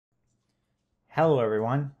Hello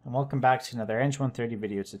everyone, and welcome back to another Eng 130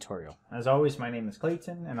 video tutorial. As always, my name is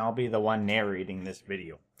Clayton, and I'll be the one narrating this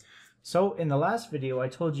video. So, in the last video, I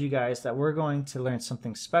told you guys that we're going to learn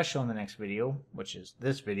something special in the next video, which is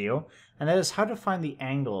this video, and that is how to find the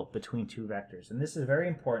angle between two vectors. And this is very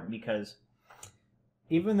important because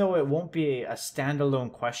even though it won't be a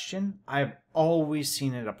standalone question, I've always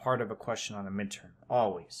seen it a part of a question on a midterm,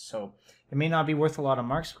 always. So, it may not be worth a lot of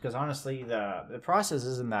marks because honestly, the process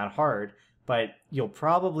isn't that hard. But you'll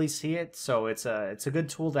probably see it, so it's a good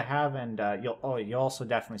tool to have, and you'll also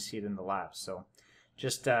definitely see it in the lab. So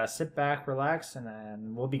just sit back, relax,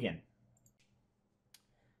 and we'll begin.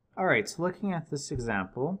 All right, so looking at this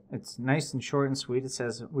example, it's nice and short and sweet. It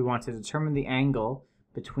says we want to determine the angle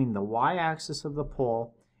between the y-axis of the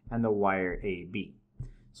pole and the wire AB.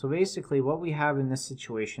 So basically, what we have in this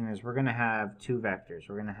situation is we're going to have two vectors.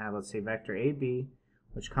 We're going to have, let's say, vector AB,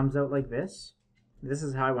 which comes out like this. This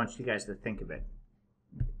is how I want you guys to think of it,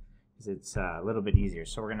 because it's a little bit easier.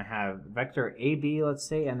 So we're going to have vector AB, let's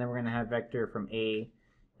say, and then we're going to have vector from A,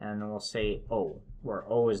 and then we'll say O, where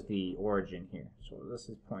O is the origin here. So this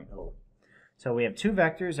is point O. So we have two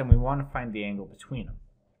vectors, and we want to find the angle between them.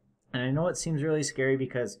 And I know it seems really scary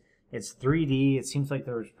because it's 3D. It seems like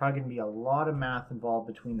there's probably going to be a lot of math involved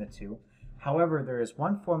between the two. However, there is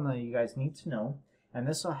one formula you guys need to know, and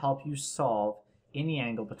this will help you solve any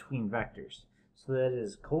angle between vectors. So that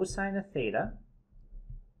is cosine of theta,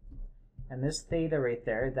 and this theta right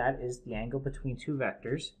there, that is the angle between two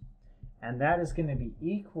vectors, and that is going to be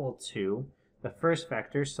equal to the first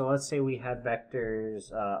vector. So let's say we have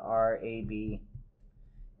vectors RAB,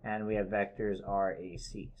 and we have vectors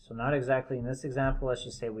RAC. So not exactly in this example, let's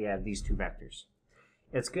just say we have these two vectors.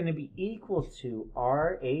 It's going to be equal to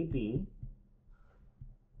RAB,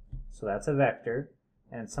 so that's a vector,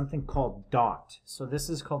 and something called dot. So this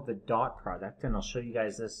is called the dot product, and I'll show you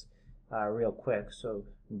guys this real quick. So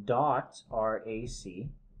dot RAC,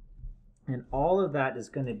 and all of that is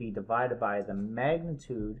going to be divided by the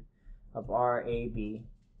magnitude of RAB,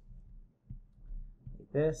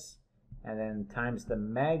 like this, and then times the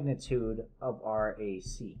magnitude of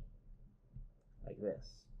RAC, like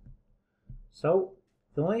this. So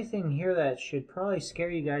the only thing here that should probably scare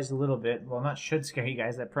you guys a little bit, well, not should scare you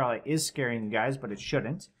guys, that probably is scaring you guys, but it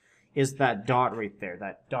shouldn't, is that dot right there,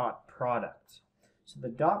 that dot product. So the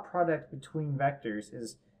dot product between vectors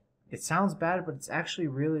is, it sounds bad, but it's actually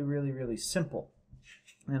really, really, really simple.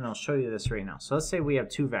 And I'll show you this right now. So let's say we have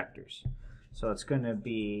two vectors. So it's going to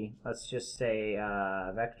be, let's just say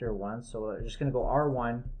vector 1. So we're just going to go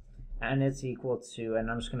R1, and it's equal to,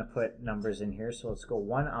 and I'm just going to put numbers in here. So let's go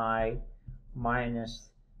 1I minus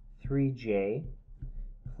 3j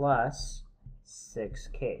plus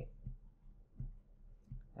 6k.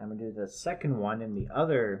 I'm going to do the second one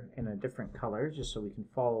in a different color, just so we can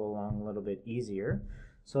follow along a little bit easier.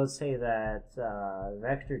 So let's say that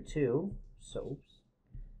vector 2, so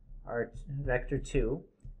our vector 2,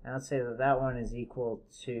 and let's say that that one is equal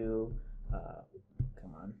to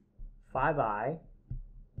 5i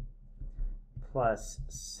plus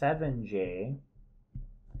 7j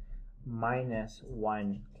minus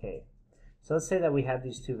 1k. So let's say that we have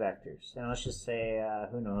these two vectors, and let's just say,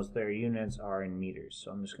 who knows, their units are in meters. So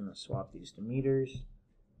I'm just going to swap these to meters,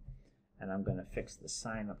 and I'm going to fix the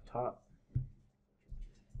sign up top.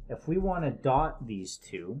 If we want to dot these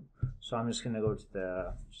two, so I'm just going to go to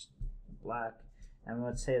the black, and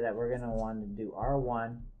let's say that we're going to want to do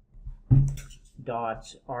R1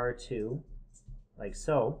 dot R2, like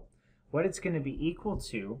so. What it's going to be equal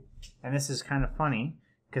to, and this is kind of funny,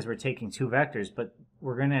 because we're taking two vectors, but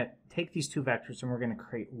we're going to take these two vectors and we're going to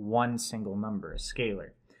create one single number, a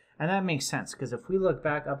scalar. And that makes sense, because if we look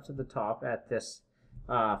back up to the top at this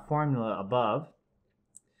formula above,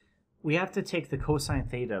 we have to take the cosine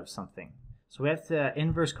theta of something. So we have to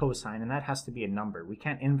inverse cosine, and that has to be a number. We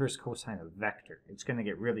can't inverse cosine a vector. It's going to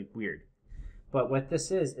get really weird. But what this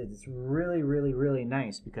is, it's really, really, really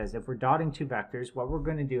nice, because if we're dotting two vectors, what we're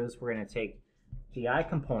going to do is we're going to take the I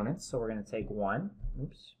components, so we're going to take 1,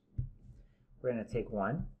 we're going to take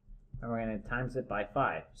 1, and we're going to times it by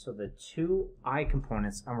 5. So the two I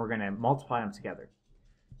components, and we're going to multiply them together.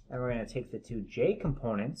 And we're going to take the two j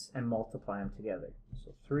components and multiply them together.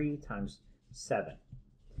 So 3 times 7.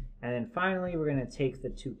 And then finally, we're going to take the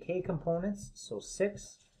two k components, so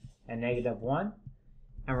 6 and negative 1,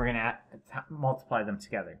 and we're going to multiply them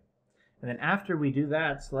together. And then after we do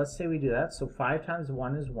that, so let's say we do that, so 5 times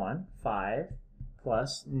 1 is 1, 5,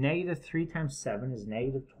 plus negative 3 times 7 is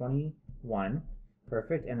negative 21,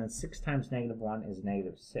 perfect, and then 6 times negative 1 is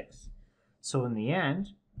negative 6. So in the end,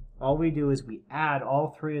 all we do is we add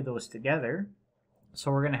all three of those together,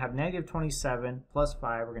 So we're going to have negative 27 plus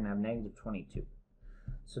 5, we're going to have negative 22.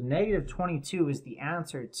 So negative 22 is the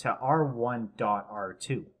answer to R1 dot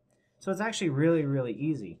R2. So it's actually really, really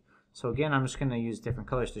easy. So again, I'm just going to use different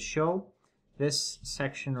colors to show this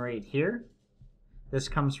section right here. This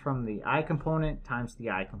comes from the I component times the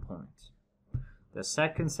I component. The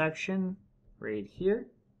second section right here,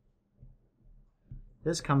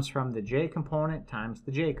 this comes from the J component times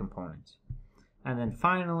the J component. And then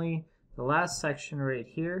finally, the last section right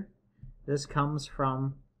here, this comes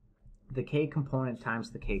from the K component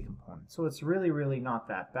times the K component. So it's really, really not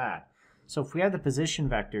that bad. So if we have the position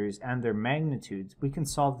vectors and their magnitudes, we can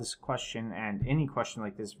solve this question and any question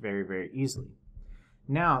like this very, very easily.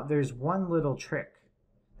 Now, there's one little trick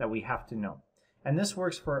that we have to know. And this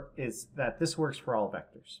works for all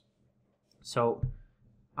vectors. So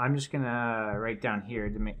I'm just going to write down here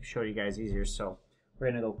to show you guys easier. So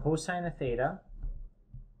we're going to go cosine of theta.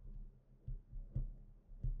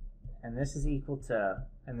 And this is equal to,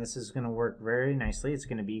 and this is going to work very nicely. It's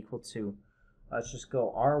going to be equal to, let's just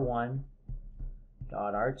go R1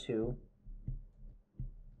 dot R2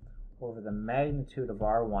 over the magnitude of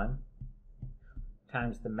R1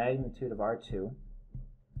 times the magnitude of R2.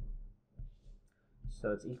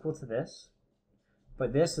 So it's equal to this.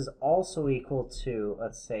 But this is also equal to,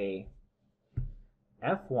 let's say,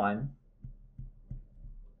 F1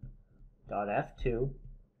 dot F2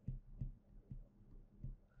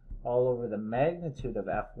 all over the magnitude of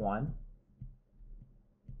F1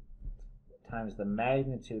 times the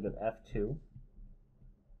magnitude of F2.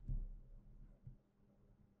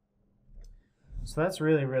 So that's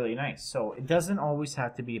really, really nice. So it doesn't always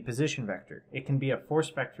have to be a position vector. It can be a force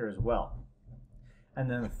vector as well. And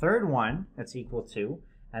then the third one that's equal to,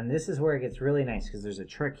 and this is where it gets really nice because there's a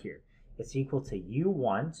trick here. It's equal to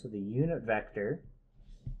U1, so the unit vector,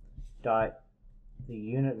 dot the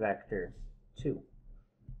unit vector 2.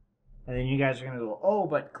 And then you guys are going to go, oh,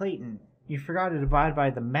 but Clayton, you forgot to divide by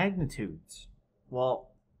the magnitudes.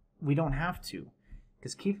 Well, we don't have to.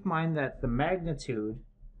 Because keep in mind that the magnitude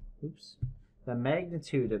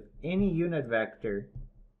of any unit vector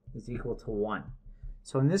is equal to 1.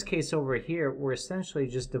 So in this case over here, we're essentially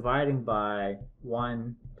just dividing by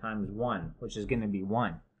 1 times 1, which is going to be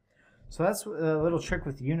 1. So that's a little trick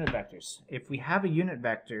with unit vectors. If we have a unit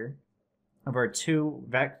vector of our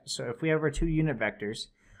if we have our two unit vectors,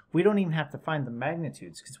 we don't even have to find the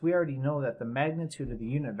magnitudes because we already know that the magnitude of the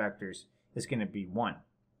unit vectors is going to be 1.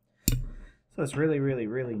 So it's really, really,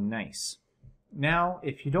 really nice. Now,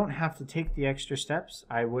 if you don't have to take the extra steps,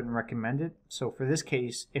 I wouldn't recommend it. So for this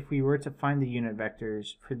case, if we were to find the unit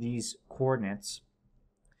vectors for these coordinates,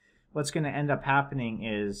 what's going to end up happening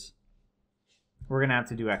is we're going to have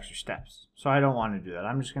to do extra steps. So I don't want to do that.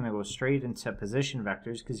 I'm just going to go straight into position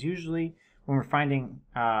vectors because usually when we're finding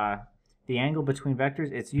the angle between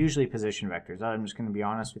vectors, it's usually position vectors. I'm just going to be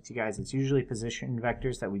honest with you guys. It's usually position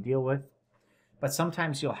vectors that we deal with. But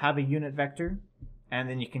sometimes you'll have a unit vector and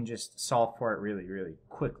then you can just solve for it really, really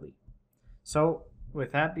quickly. So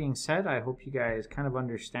with that being said, I hope you guys kind of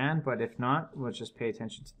understand, but if not, we'll just pay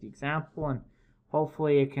attention to the example and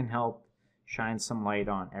hopefully it can help shine some light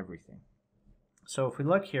on everything. So if we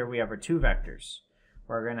look here, we have our two vectors.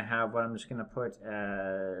 We're going to have what I'm just going to put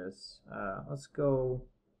as, let's go,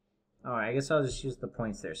 oh, I guess I'll just use the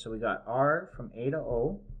points there. So we got R from A to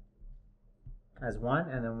O as one,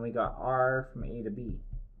 and then we got R from A to B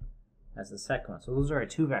as the second one. So those are our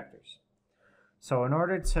two vectors. So in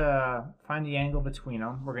order to find the angle between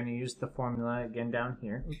them, we're going to use the formula again down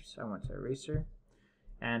here. Oops, I went to eraser.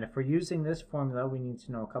 And if we're using this formula, we need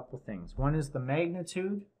to know a couple things. One is the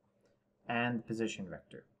magnitude and the position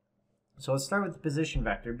vector. So let's start with the position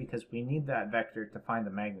vector because we need that vector to find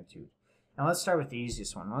the magnitude. Now let's start with the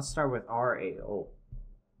easiest one. Let's start with RAO.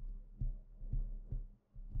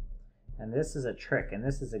 And this is a trick, and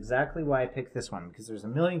this is exactly why I picked this one, because there's a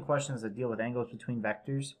million questions that deal with angles between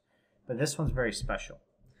vectors, but this one's very special.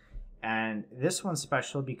 And this one's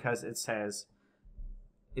special because it says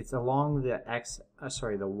it's along the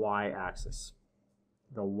y-axis.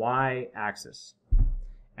 The y-axis.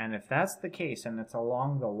 And if that's the case, and it's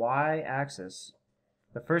along the y-axis,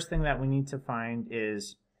 the first thing that we need to find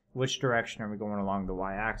is which direction are we going along the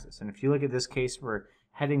y-axis. And if you look at this case, we're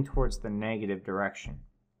heading towards the negative direction.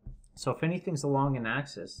 So if anything's along an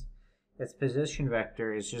axis, its position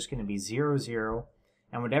vector is just going to be 0, 0,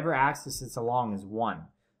 and whatever axis it's along is 1.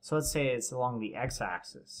 So let's say it's along the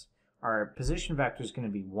x-axis. Our position vector is going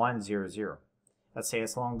to be 1, 0, 0. Let's say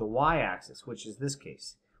it's along the y-axis, which is this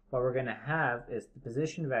case. What we're going to have is the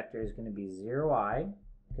position vector is going to be 0i,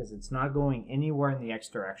 because it's not going anywhere in the x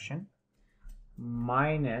direction,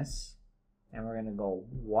 minus, and we're going to go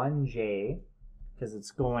 1j, because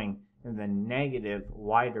it's going in the negative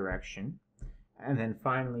y direction. And then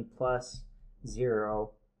finally plus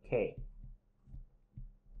 0k.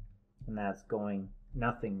 And that's going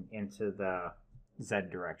nothing into the z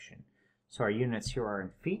direction. So our units here are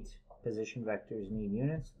in feet. Position vectors need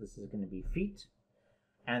units. This is going to be feet.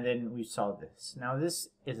 And then we solve this. Now this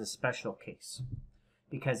is a special case,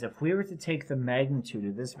 because if we were to take the magnitude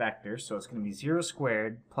of this vector, so it's going to be 0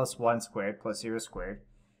 squared plus 1 squared plus 0 squared,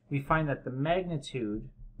 we find that the magnitude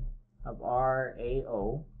of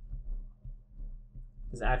RAO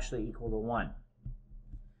is actually equal to 1.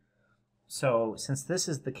 So since this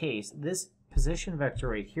is the case, this position vector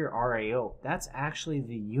right here, RAO, that's actually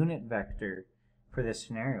the unit vector for this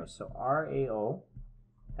scenario. So RAO,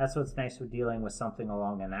 that's what's nice with dealing with something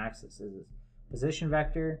along an axis, is this position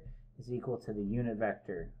vector is equal to the unit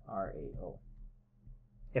vector RAO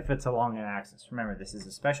if it's along an axis. Remember, this is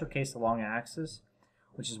a special case along an axis,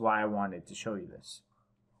 which is why I wanted to show you this.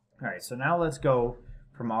 Alright, so now let's go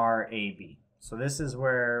from RAB. So this is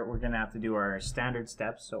where we're going to have to do our standard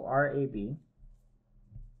steps. So RAB,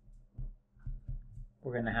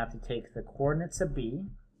 we're going to have to take the coordinates of B.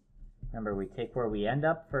 Remember, we take where we end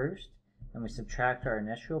up first, and we subtract our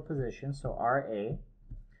initial position, so RA.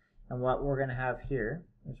 And what we're going to have here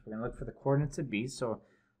is we're going to look for the coordinates of B. So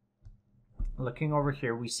looking over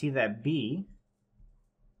here, we see that B,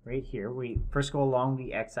 right here, we first go along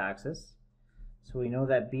the x-axis. So we know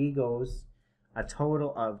that B goes a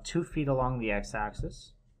total of 2 feet along the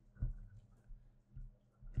x-axis.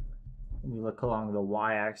 We look along the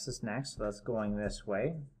y-axis next, so that's going this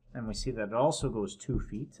way. And we see that it also goes 2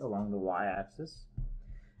 feet along the y-axis.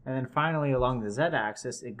 And then finally along the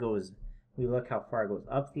z-axis, it goes, we look how far it goes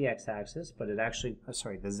up the x-axis, but it actually,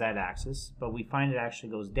 the z-axis, but we find it actually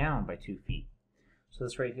goes down by 2 feet. So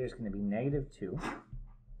this right here is going to be -2.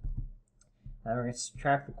 And we're going to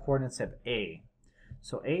subtract the coordinates of A.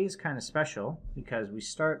 So A is kind of special because we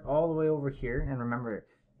start all the way over here, and remember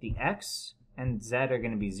the x and z are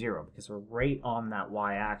going to be 0 because we're right on that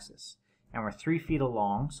y-axis. And we're 3 feet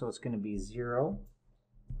along, so it's going to be 0,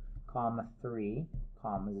 3,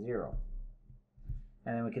 0.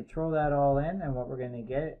 And then we can throw that all in, and what we're going to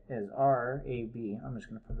get is RAB. I'm just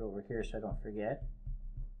going to put it over here so I don't forget.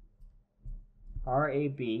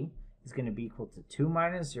 RAB is going to be equal to 2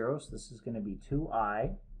 minus 0, so this is going to be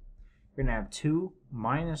 2i. We're going to have 2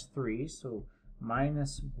 minus 3, so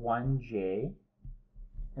minus 1j.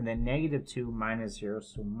 And then -2 minus 0,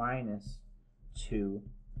 so minus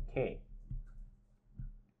 2k.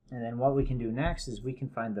 And then what we can do next is we can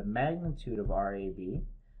find the magnitude of RAB.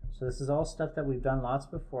 So this is all stuff that we've done lots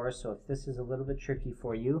before, so if this is a little bit tricky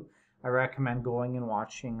for you, I recommend going and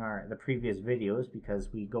watching the previous videos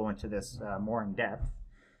because we go into this more in depth.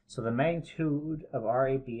 So the magnitude of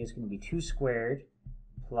RAB is going to be 2 squared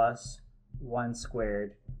plus 1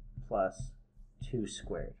 squared plus 2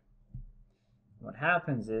 squared. What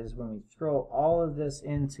happens is when we throw all of this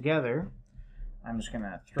in together, I'm just going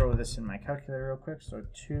to throw this in my calculator real quick. So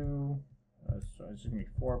so it's going to be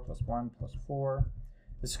 4 plus 1 plus 4.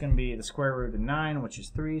 This is going to be the square root of 9, which is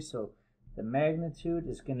 3. So the magnitude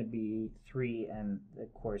is going to be 3, and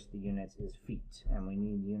of course the units is feet, and we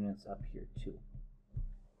need units up here too.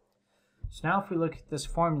 So now if we look at this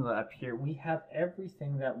formula up here, we have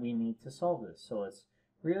everything that we need to solve this. So it's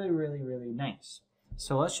really, really, really nice.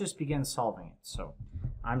 So let's just begin solving it. So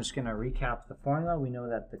I'm just going to recap the formula. We know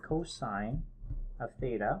that the cosine of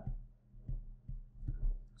theta,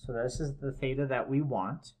 so this is the theta that we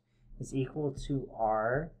want, is equal to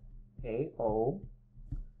RAO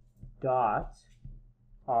dot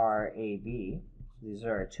RAB. So these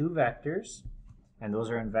are our two vectors, and those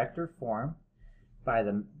are in vector form.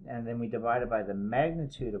 And then we divide it by the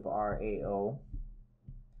magnitude of RAO,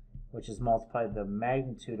 which is multiplied the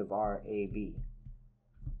magnitude of RAB.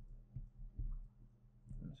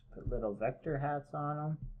 Let's put little vector hats on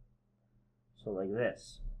them. So like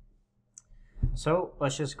this. So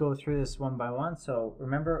let's just go through this one by one. So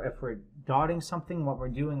remember, if we're dotting something, what we're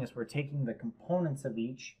doing is we're taking the components of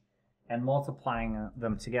each and multiplying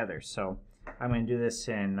them together. So I'm going to do this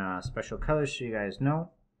in special colors so you guys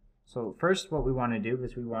know. So first what we want to do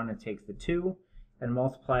is we want to take the 2 and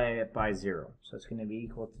multiply it by 0. So it's going to be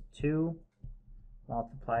equal to 2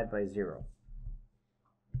 multiplied by 0.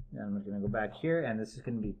 Then I'm going to go back here, and this is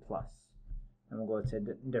going to be plus. And we'll go to a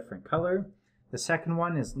different color. The second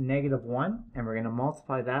one is -1, and we're going to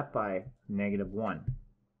multiply that by -1.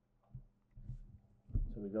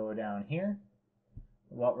 So we go down here.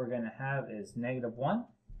 What we're going to have is -1.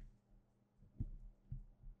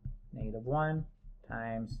 -1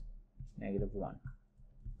 times -1.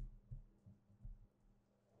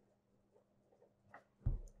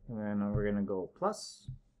 And then we're going to go plus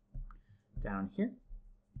down here.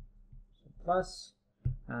 So plus.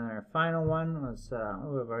 And our final one was,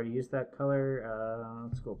 oh, we've already used that color.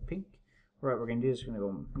 Let's go pink. What we're going to do is we're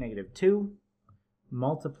going to go -2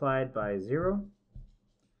 multiplied by 0.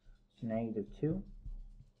 So -2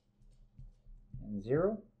 and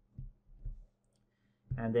 0.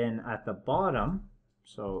 And then at the bottom,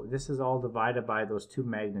 so this is all divided by those two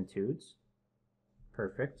magnitudes.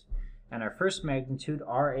 Perfect. And our first magnitude,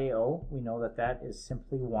 RAO, we know that that is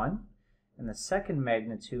simply 1. And the second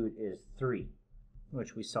magnitude is 3,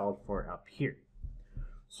 which we solved for up here.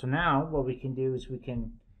 So now what we can do is we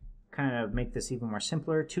can kind of make this even more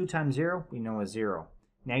simpler. 2 times 0, we know is 0.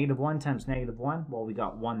 -1 times -1, well, we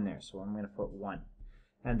got 1 there, so I'm going to put 1.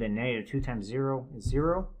 And then -2 times 0 is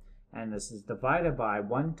 0. And this is divided by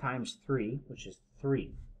 1 times 3, which is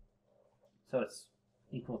 3. So it's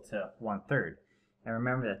equal to 1/3. And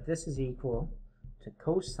remember that this is equal to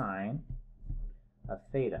cosine of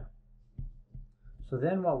theta. So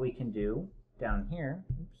then what we can do down here,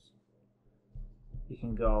 oops, you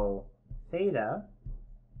can go theta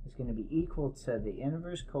is going to be equal to the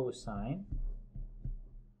inverse cosine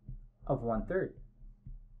of 1/3.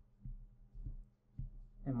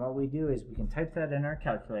 And what we do is we can type that in our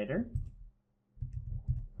calculator,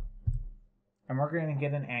 and we're going to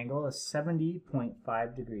get an angle of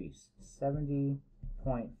 70.5 degrees.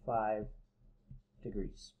 70.5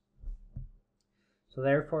 degrees. So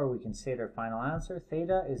therefore we can state our final answer.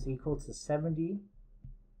 Theta is equal to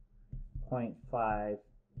 70.5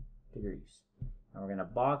 degrees. And we're going to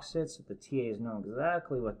box it so the TAs know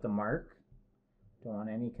exactly what to mark. Don't want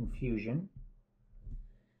any confusion.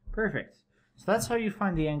 Perfect. So that's how you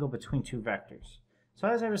find the angle between two vectors. So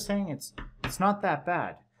as I was saying, it's not that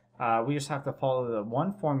bad. We just have to follow the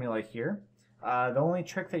one formula here. The only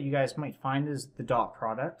trick that you guys might find is the dot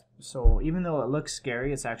product. So even though it looks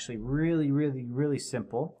scary, it's actually really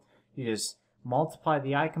simple. You just multiply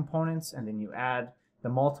the I components, and then you add the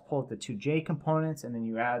multiple of the two J components, and then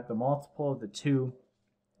you add the multiple of the two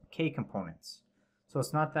K components. So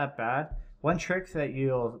it's not that bad. One trick that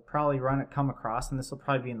you'll probably come across, and this will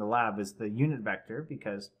probably be in the lab, is the unit vector,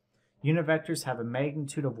 because unit vectors have a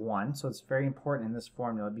magnitude of 1, so it's very important in this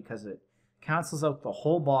formula because it cancels out the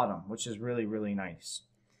whole bottom, which is really nice.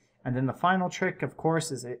 And then the final trick, of course,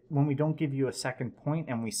 is when we don't give you a second point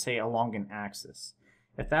and we say along an axis.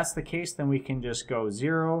 If that's the case, then we can just go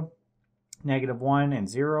 0, -1, and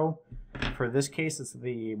 0. For this case, it's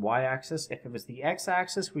the y-axis. If it was the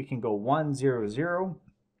x-axis, we can go 1, 0, 0.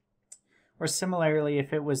 Or similarly,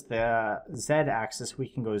 if it was the z-axis, we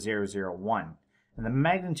can go 0, 0, 1. And the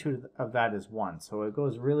magnitude of that is 1. So it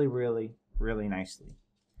goes really nicely.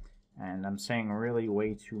 And I'm saying really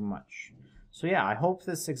way too much. So yeah, I hope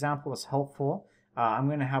this example is helpful. I'm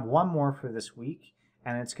going to have one more for this week,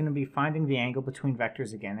 and it's going to be finding the angle between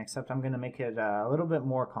vectors again, except I'm going to make it a little bit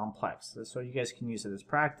more complex, so you guys can use it as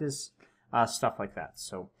practice, stuff like that.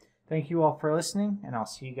 So thank you all for listening, and I'll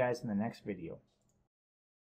see you guys in the next video.